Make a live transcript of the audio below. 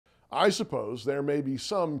I suppose there may be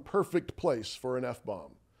some perfect place for an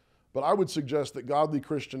F-bomb, but I would suggest that godly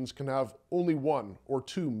Christians can have only one or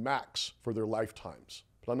two max for their lifetimes.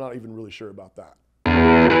 But I'm not even really sure about that.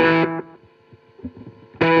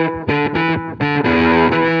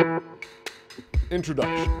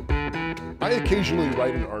 Introduction. I occasionally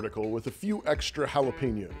write an article with a few extra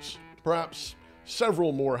jalapenos, perhaps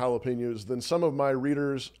several more jalapenos than some of my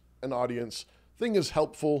readers and audience think is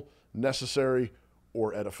helpful, necessary,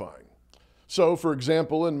 or edifying. So, for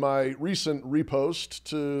example, in my recent repost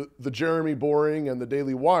to the Jeremy Boring and the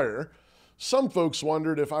Daily Wire, some folks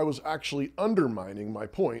wondered if I was actually undermining my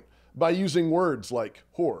point by using words like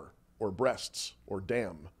whore, or breasts, or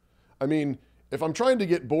damn. I mean, if I'm trying to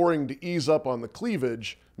get Boring to ease up on the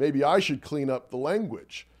cleavage, maybe I should clean up the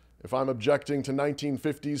language. If I'm objecting to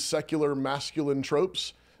 1950s secular masculine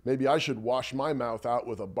tropes, maybe I should wash my mouth out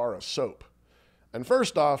with a bar of soap. And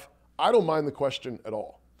first off, I don't mind the question at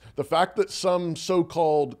all. The fact that some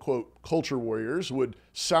so-called, quote, culture warriors would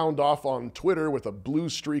sound off on Twitter with a blue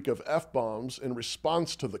streak of F-bombs in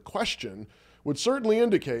response to the question would certainly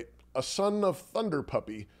indicate a son of thunder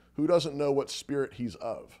puppy who doesn't know what spirit he's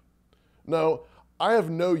of. No, I have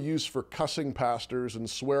no use for cussing pastors and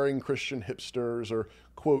swearing Christian hipsters or,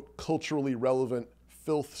 quote, culturally relevant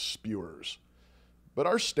filth spewers. But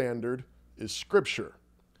our standard is Scripture,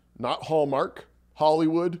 not Hallmark,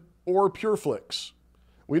 Hollywood, or PureFlix.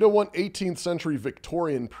 We don't want 18th century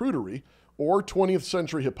Victorian prudery, or 20th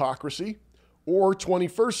century hypocrisy, or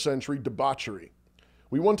 21st century debauchery.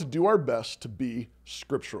 We want to do our best to be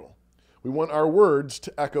scriptural. We want our words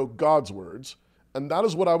to echo God's words, and that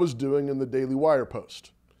is what I was doing in the Daily Wire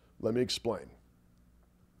post. Let me explain.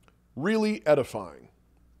 Really edifying.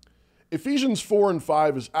 Ephesians 4 and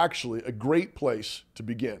 5 is actually a great place to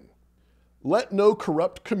begin. Let no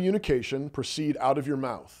corrupt communication proceed out of your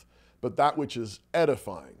mouth, but that which is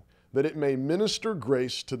edifying, that it may minister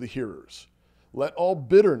grace to the hearers. Let all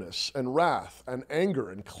bitterness and wrath and anger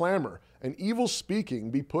and clamor and evil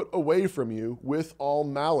speaking be put away from you with all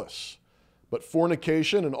malice. But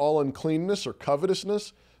fornication and all uncleanness or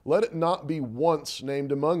covetousness, let it not be once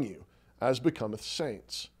named among you, as becometh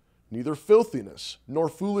saints. Neither filthiness, nor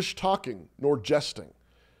foolish talking, nor jesting.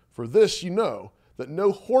 For this you know, that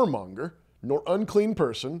no whoremonger, nor unclean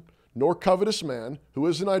person, nor covetous man, who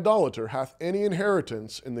is an idolater, hath any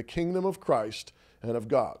inheritance in the kingdom of Christ and of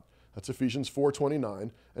God. That's Ephesians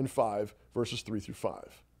 4:29 and 5, verses 3 through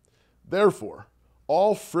 5. Therefore,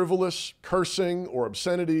 all frivolous, cursing, or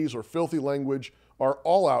obscenities, or filthy language are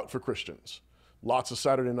all out for Christians. Lots of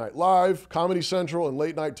Saturday Night Live, Comedy Central, and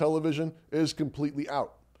late night television is completely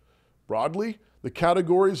out. Broadly, the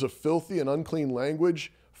categories of filthy and unclean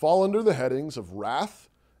language fall under the headings of wrath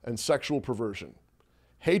and sexual perversion.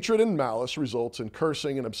 Hatred and malice results in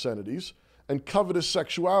cursing and obscenities, and covetous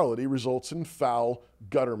sexuality results in foul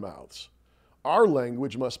gutter mouths. Our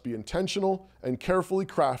language must be intentional and carefully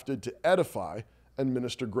crafted to edify and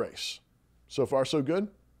minister grace. So far, so good?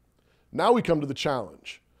 Now we come to the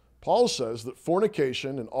challenge. Paul says that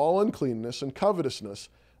fornication and all uncleanness and covetousness,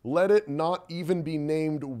 let it not even be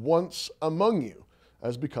named once among you,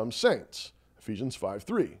 as becomes saints. Ephesians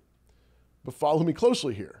 5:3. But follow me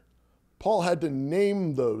closely here. Paul had to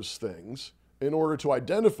name those things in order to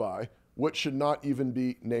identify what should not even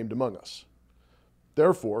be named among us.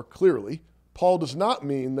 Therefore, clearly, Paul does not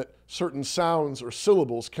mean that certain sounds or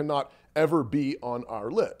syllables cannot ever be on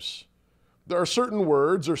our lips. There are certain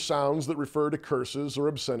words or sounds that refer to curses or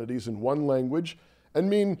obscenities in one language and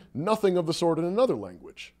mean nothing of the sort in another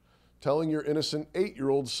language. Telling your innocent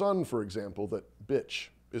 8-year-old son, for example, that bitch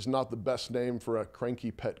is not the best name for a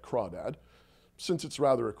cranky pet crawdad, since it's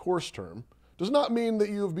rather a coarse term, does not mean that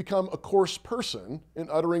you have become a coarse person in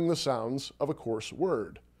uttering the sounds of a coarse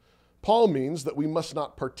word. Paul means that we must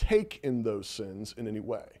not partake in those sins in any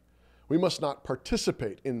way. We must not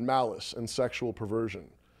participate in malice and sexual perversion.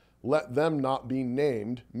 Let them not be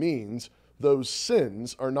named means those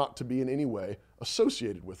sins are not to be in any way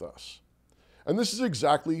associated with us. And this is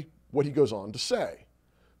exactly what he goes on to say.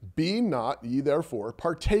 Be not ye therefore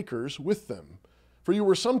partakers with them. For you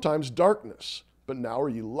were sometimes darkness, but now are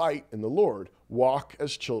ye light in the Lord. Walk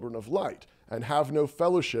as children of light, and have no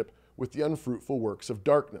fellowship with the unfruitful works of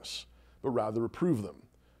darkness, but rather reprove them.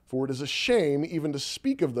 For it is a shame even to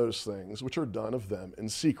speak of those things which are done of them in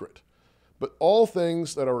secret. But all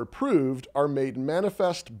things that are reproved are made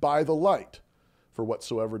manifest by the light. For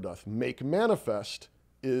whatsoever doth make manifest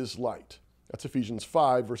is light. That's Ephesians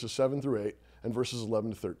 5, verses 7 through 8, and verses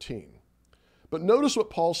 11 to 13. But notice what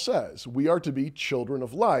Paul says. We are to be children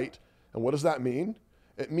of light. And what does that mean?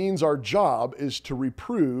 It means our job is to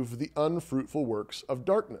reprove the unfruitful works of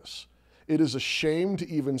darkness. It is a shame to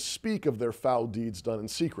even speak of their foul deeds done in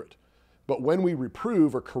secret. But when we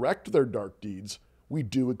reprove or correct their dark deeds, we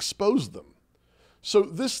do expose them. So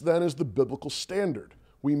this then is the biblical standard.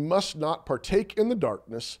 We must not partake in the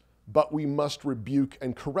darkness, but we must rebuke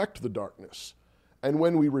and correct the darkness. And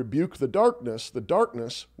when we rebuke the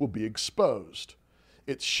darkness will be exposed.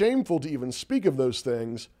 It's shameful to even speak of those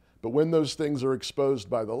things, but when those things are exposed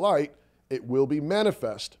by the light, it will be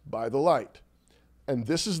manifest by the light. And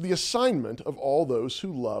this is the assignment of all those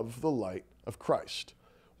who love the light of Christ.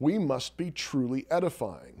 We must be truly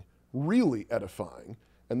edifying, really edifying,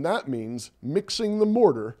 and that means mixing the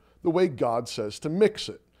mortar the way God says to mix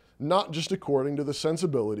it, not just according to the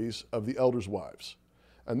sensibilities of the elders' wives.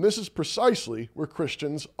 And this is precisely where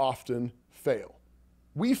Christians often fail.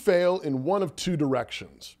 We fail in one of two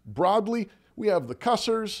directions. Broadly, we have the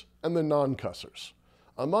cussers and the non-cussers.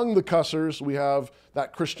 Among the cussers, we have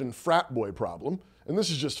that Christian frat boy problem, and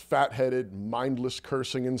this is just fat-headed, mindless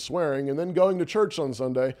cursing and swearing, and then going to church on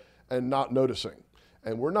Sunday and not noticing.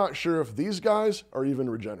 And we're not sure if these guys are even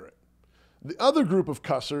regenerate. The other group of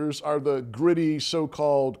cussers are the gritty,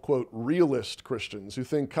 so-called, quote, realist Christians who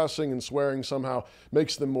think cussing and swearing somehow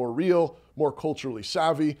makes them more real, more culturally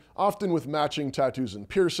savvy, often with matching tattoos and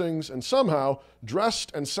piercings, and somehow,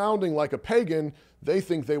 dressed and sounding like a pagan, they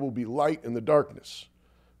think they will be light in the darkness.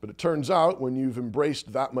 But it turns out when you've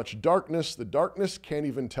embraced that much darkness, the darkness can't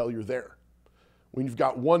even tell you're there. When you've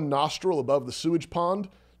got one nostril above the sewage pond,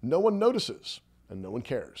 no one notices and no one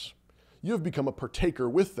cares. You have become a partaker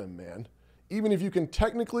with them, man, even if you can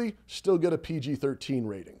technically still get a PG-13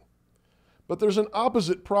 rating. But there's an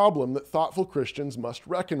opposite problem that thoughtful Christians must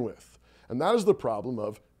reckon with, and that is the problem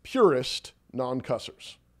of purist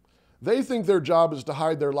non-cussers. They think their job is to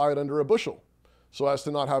hide their light under a bushel, so as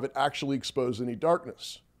to not have it actually expose any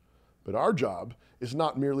darkness. But our job is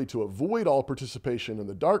not merely to avoid all participation in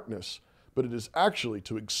the darkness, but it is actually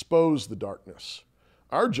to expose the darkness.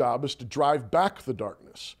 Our job is to drive back the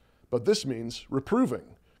darkness, but this means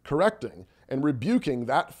reproving, correcting, and rebuking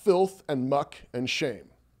that filth and muck and shame.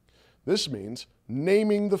 This means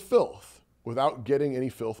naming the filth without getting any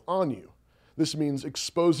filth on you. This means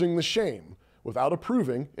exposing the shame without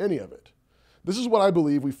approving any of it. This is what I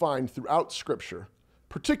believe we find throughout Scripture,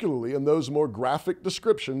 particularly in those more graphic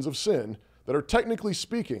descriptions of sin that are, technically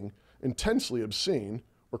speaking, intensely obscene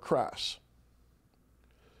or crass.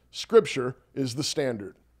 Scripture is the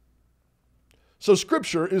standard. So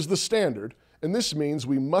Scripture is the standard, and this means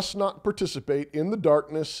we must not participate in the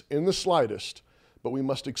darkness in the slightest, but we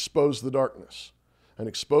must expose the darkness. And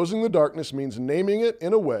exposing the darkness means naming it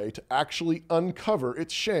in a way to actually uncover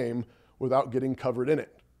its shame without getting covered in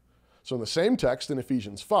it. So in the same text in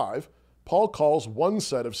Ephesians 5, Paul calls one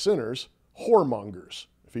set of sinners whoremongers,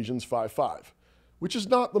 Ephesians 5:5, which is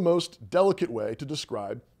not the most delicate way to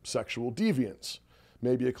describe sexual deviance.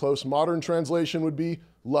 Maybe a close modern translation would be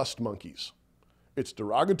lust monkeys. It's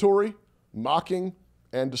derogatory, mocking,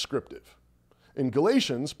 and descriptive. In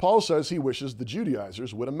Galatians, Paul says he wishes the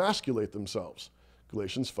Judaizers would emasculate themselves,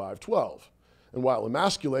 Galatians 5:12. And while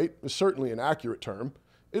emasculate is certainly an accurate term,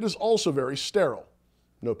 it is also very sterile,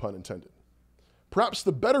 no pun intended. Perhaps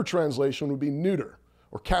the better translation would be neuter,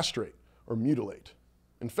 or castrate, or mutilate.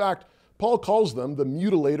 In fact, Paul calls them the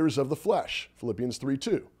mutilators of the flesh, Philippians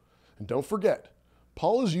 3:2. And don't forget,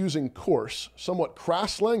 Paul is using coarse, somewhat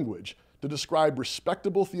crass language to describe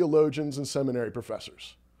respectable theologians and seminary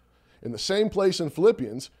professors. In the same place in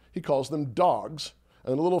Philippians, he calls them dogs,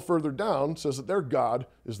 and a little further down says that their God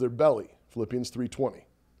is their belly, Philippians 3:20.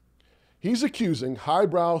 He's accusing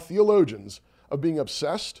highbrow theologians of being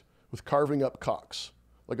obsessed with carving up cocks,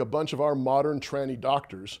 like a bunch of our modern tranny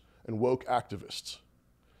doctors and woke activists.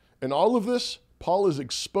 In all of this, Paul is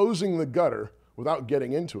exposing the gutter without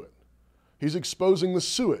getting into it. He's exposing the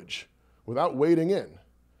sewage without wading in,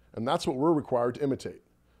 and that's what we're required to imitate,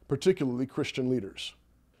 particularly Christian leaders.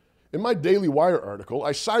 In my Daily Wire article,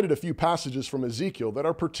 I cited a few passages from Ezekiel that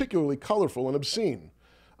are particularly colorful and obscene.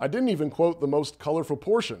 I didn't even quote the most colorful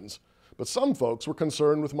portions, but some folks were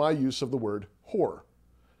concerned with my use of the word whore.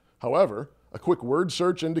 However, a quick word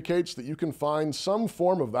search indicates that you can find some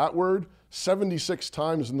form of that word 76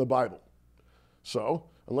 times in the Bible. So,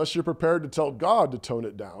 unless you're prepared to tell God to tone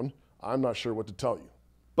it down, I'm not sure what to tell you.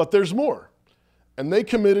 But there's more. And they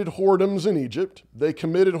committed whoredoms in Egypt. They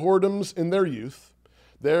committed whoredoms in their youth.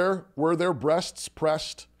 There were their breasts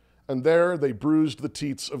pressed, and there they bruised the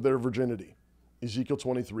teats of their virginity. Ezekiel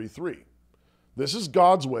 23:3. This is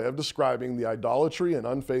God's way of describing the idolatry and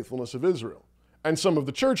unfaithfulness of Israel. And some of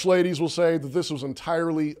the church ladies will say that this was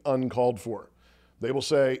entirely uncalled for. They will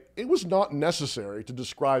say, it was not necessary to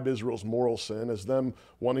describe Israel's moral sin as them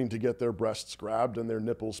wanting to get their breasts grabbed and their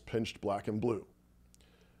nipples pinched black and blue.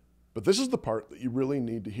 But this is the part that you really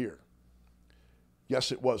need to hear.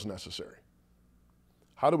 Yes, it was necessary.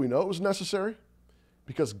 How do we know it was necessary?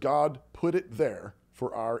 Because God put it there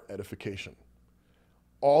for our edification.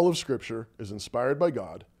 All of Scripture is inspired by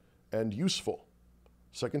God and useful.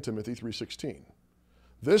 2 Timothy 3:16.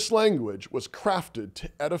 This language was crafted to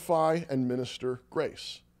edify and minister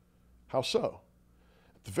grace. How so?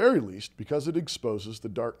 At the very least, because it exposes the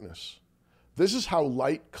darkness. This is how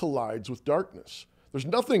light collides with darkness. There's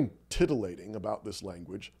nothing titillating about this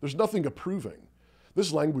language. There's nothing approving.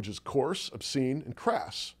 This language is coarse, obscene, and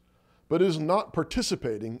crass, but it is not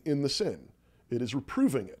participating in the sin. It is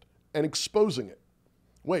reproving it and exposing it.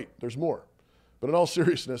 Wait, there's more. But in all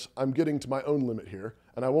seriousness, I'm getting to my own limit here,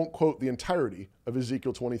 and I won't quote the entirety of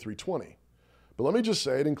Ezekiel 23:20. But let me just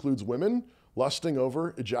say it includes women lusting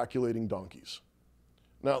over ejaculating donkeys.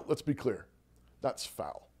 Now, let's be clear. That's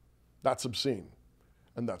foul. That's obscene.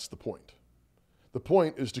 And that's the point. The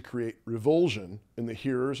point is to create revulsion in the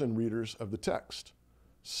hearers and readers of the text.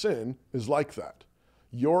 Sin is like that.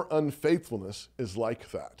 Your unfaithfulness is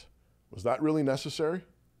like that. Was that really necessary?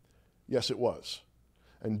 Yes, it was.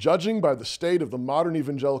 And judging by the state of the modern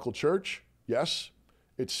evangelical church, yes,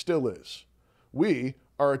 it still is. We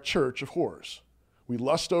are a church of whores. We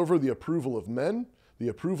lust over the approval of men, the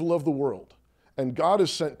approval of the world. And God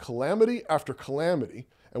has sent calamity after calamity,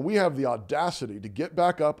 and we have the audacity to get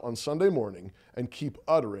back up on Sunday morning and keep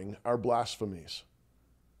uttering our blasphemies.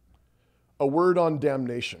 A word on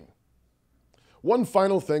damnation. One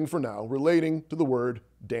final thing for now relating to the word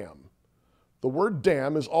damn. The word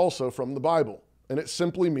damn is also from the Bible, and it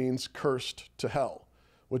simply means cursed to hell,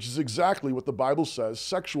 which is exactly what the Bible says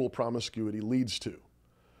sexual promiscuity leads to.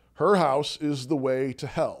 Her house is the way to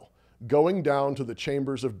hell, going down to the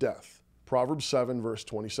chambers of death. Proverbs 7, verse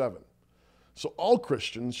 27. So all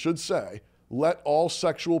Christians should say, let all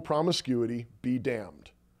sexual promiscuity be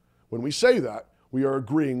damned. When we say that, we are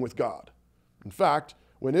agreeing with God. In fact,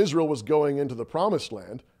 when Israel was going into the promised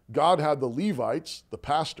land, God had the Levites, the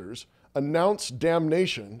pastors, announce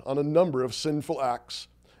damnation on a number of sinful acts,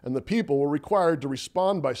 and the people were required to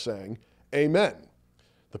respond by saying, Amen.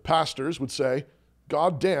 The pastors would say,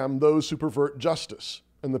 God damn those who pervert justice,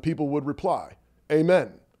 and the people would reply,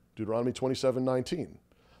 Amen. Deuteronomy 27:19.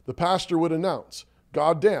 The pastor would announce,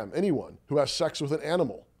 God damn anyone who has sex with an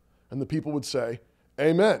animal, and the people would say,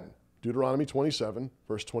 Amen. Deuteronomy 27,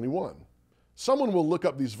 verse 21. Someone will look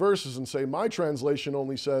up these verses and say, my translation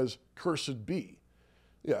only says, cursed be.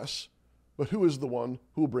 Yes, but who is the one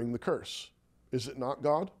who will bring the curse? Is it not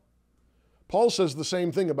God? Paul says the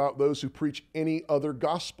same thing about those who preach any other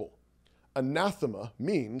gospel. Anathema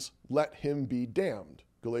means let him be damned.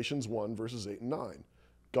 Galatians 1, verses 8 and 9.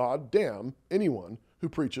 God damn anyone who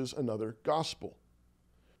preaches another gospel.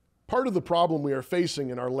 Part of the problem we are facing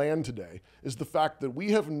in our land today is the fact that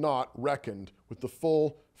we have not reckoned with the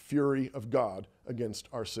full fury of God against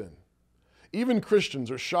our sin. Even Christians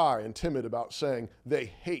are shy and timid about saying they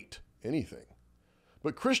hate anything.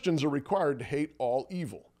 But Christians are required to hate all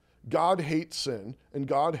evil. God hates sin, and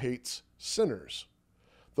God hates sinners.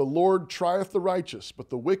 The Lord trieth the righteous, but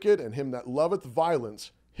the wicked and him that loveth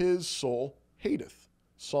violence, his soul hateth.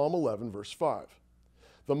 Psalm 11, verse 5.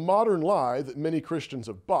 The modern lie that many Christians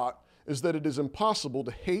have bought is that it is impossible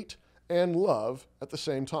to hate and love at the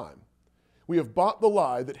same time. We have bought the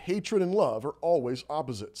lie that hatred and love are always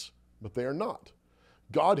opposites, but they are not.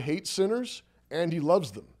 God hates sinners, and he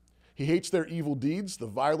loves them. He hates their evil deeds, the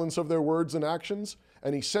violence of their words and actions,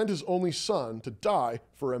 and he sent his only Son to die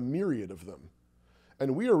for a myriad of them.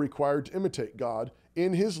 And we are required to imitate God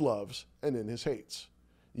in his loves and in his hates.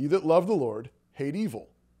 Ye that love the Lord, hate evil.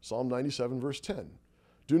 Psalm 97, verse 10.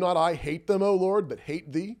 Do not I hate them, O Lord, that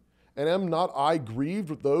hate thee? And am not I grieved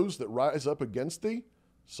with those that rise up against thee?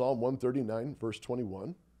 Psalm 139, verse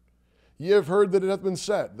 21. Ye have heard that it hath been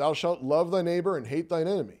said, Thou shalt love thy neighbor and hate thine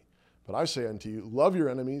enemy. But I say unto you, love your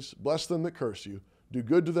enemies, bless them that curse you, do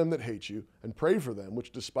good to them that hate you, and pray for them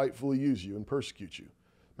which despitefully use you and persecute you.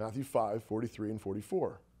 Matthew 5, 43 and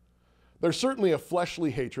 44. There's certainly a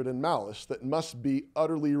fleshly hatred and malice that must be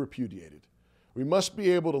utterly repudiated. We must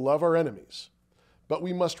be able to love our enemies, but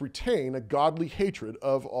we must retain a godly hatred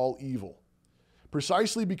of all evil.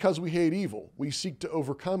 Precisely because we hate evil, we seek to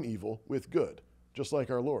overcome evil with good, just like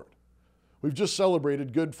our Lord. We've just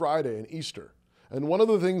celebrated Good Friday and Easter, and one of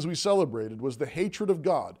the things we celebrated was the hatred of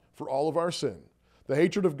God for all of our sin, the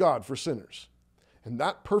hatred of God for sinners. And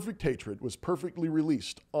that perfect hatred was perfectly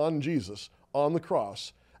released on Jesus on the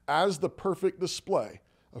cross as the perfect display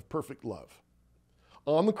of perfect love.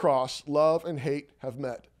 On the cross, love and hate have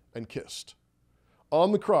met and kissed.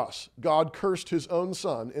 On the cross, God cursed his own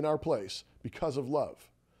Son in our place because of love.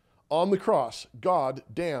 On the cross, God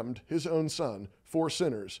damned his own Son for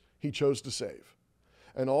sinners he chose to save.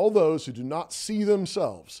 And all those who do not see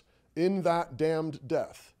themselves in that damned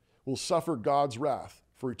death will suffer God's wrath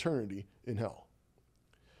for eternity in hell.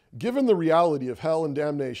 Given the reality of hell and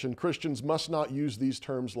damnation, Christians must not use these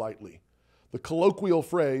terms lightly. The colloquial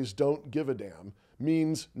phrase, "don't give a damn,"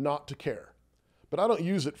 means not to care. But I don't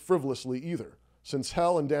use it frivolously either, since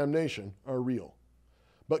hell and damnation are real.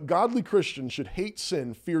 But godly Christians should hate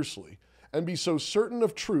sin fiercely and be so certain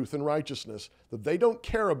of truth and righteousness that they don't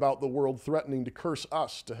care about the world threatening to curse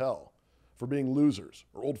us to hell for being losers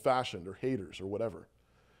or old-fashioned or haters or whatever.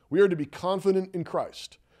 We are to be confident in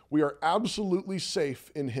Christ. We are absolutely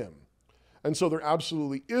safe in him. And so there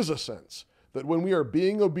absolutely is a sense that when we are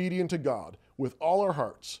being obedient to God with all our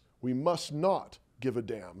hearts, we must not give a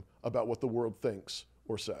damn about what the world thinks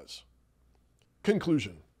or says.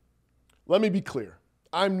 Conclusion. Let me be clear.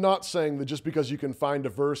 I'm not saying that just because you can find a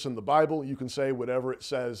verse in the Bible, you can say whatever it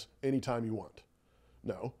says anytime you want.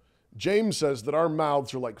 No. James says that our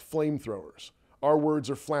mouths are like flamethrowers. Our words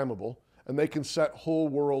are flammable, and they can set whole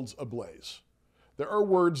worlds ablaze. There are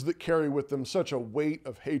words that carry with them such a weight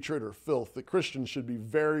of hatred or filth that Christians should be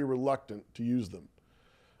very reluctant to use them.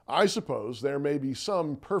 I suppose there may be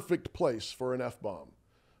some perfect place for an F-bomb,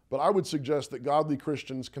 but I would suggest that godly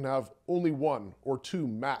Christians can have only one or two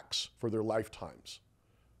max for their lifetimes.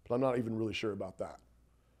 But I'm not even really sure about that.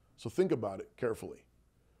 So think about it carefully.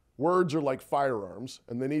 Words are like firearms,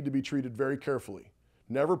 and they need to be treated very carefully.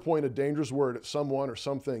 Never point a dangerous word at someone or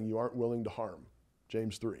something you aren't willing to harm.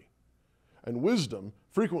 James 3. And wisdom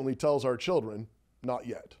frequently tells our children, not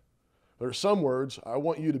yet. There are some words, I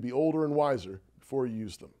want you to be older and wiser before you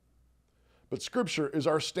use them. But Scripture is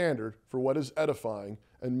our standard for what is edifying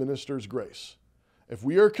and ministers grace. If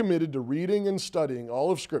we are committed to reading and studying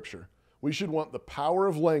all of Scripture, we should want the power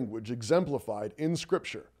of language exemplified in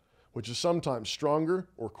Scripture, which is sometimes stronger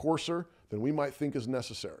or coarser than we might think is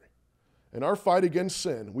necessary. In our fight against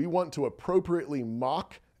sin, we want to appropriately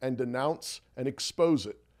mock and denounce and expose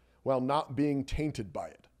it while not being tainted by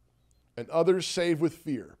it. And others save with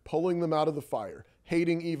fear, pulling them out of the fire,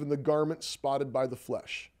 hating even the garment spotted by the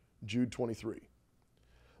flesh. Jude 23.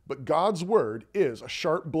 But God's word is a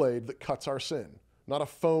sharp blade that cuts our sin, not a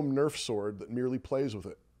foam Nerf sword that merely plays with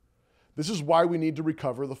it. This is why we need to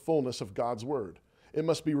recover the fullness of God's word. It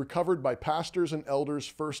must be recovered by pastors and elders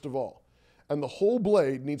first of all, and the whole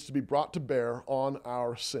blade needs to be brought to bear on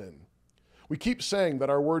our sin. We keep saying that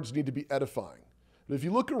our words need to be edifying, but if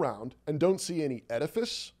you look around and don't see any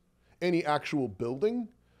edifice, any actual building,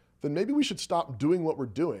 then maybe we should stop doing what we're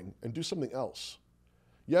doing and do something else.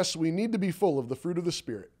 Yes, we need to be full of the fruit of the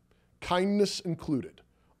Spirit, kindness included,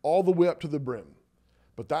 all the way up to the brim.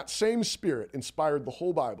 But that same Spirit inspired the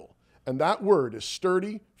whole Bible, and that word is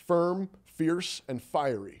sturdy, firm, fierce, and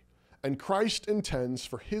fiery. And Christ intends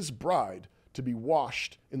for his bride to be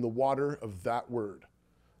washed in the water of that word.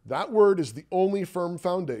 That word is the only firm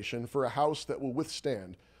foundation for a house that will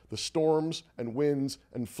withstand the storms and winds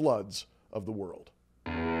and floods of the world.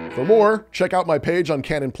 For more, check out my page on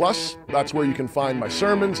Canon Plus. That's where you can find my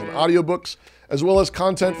sermons and audiobooks, as well as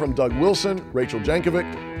content from Doug Wilson, Rachel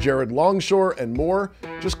Jankovic, Jared Longshore, and more.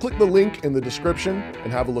 Just click the link in the description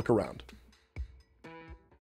and have a look around.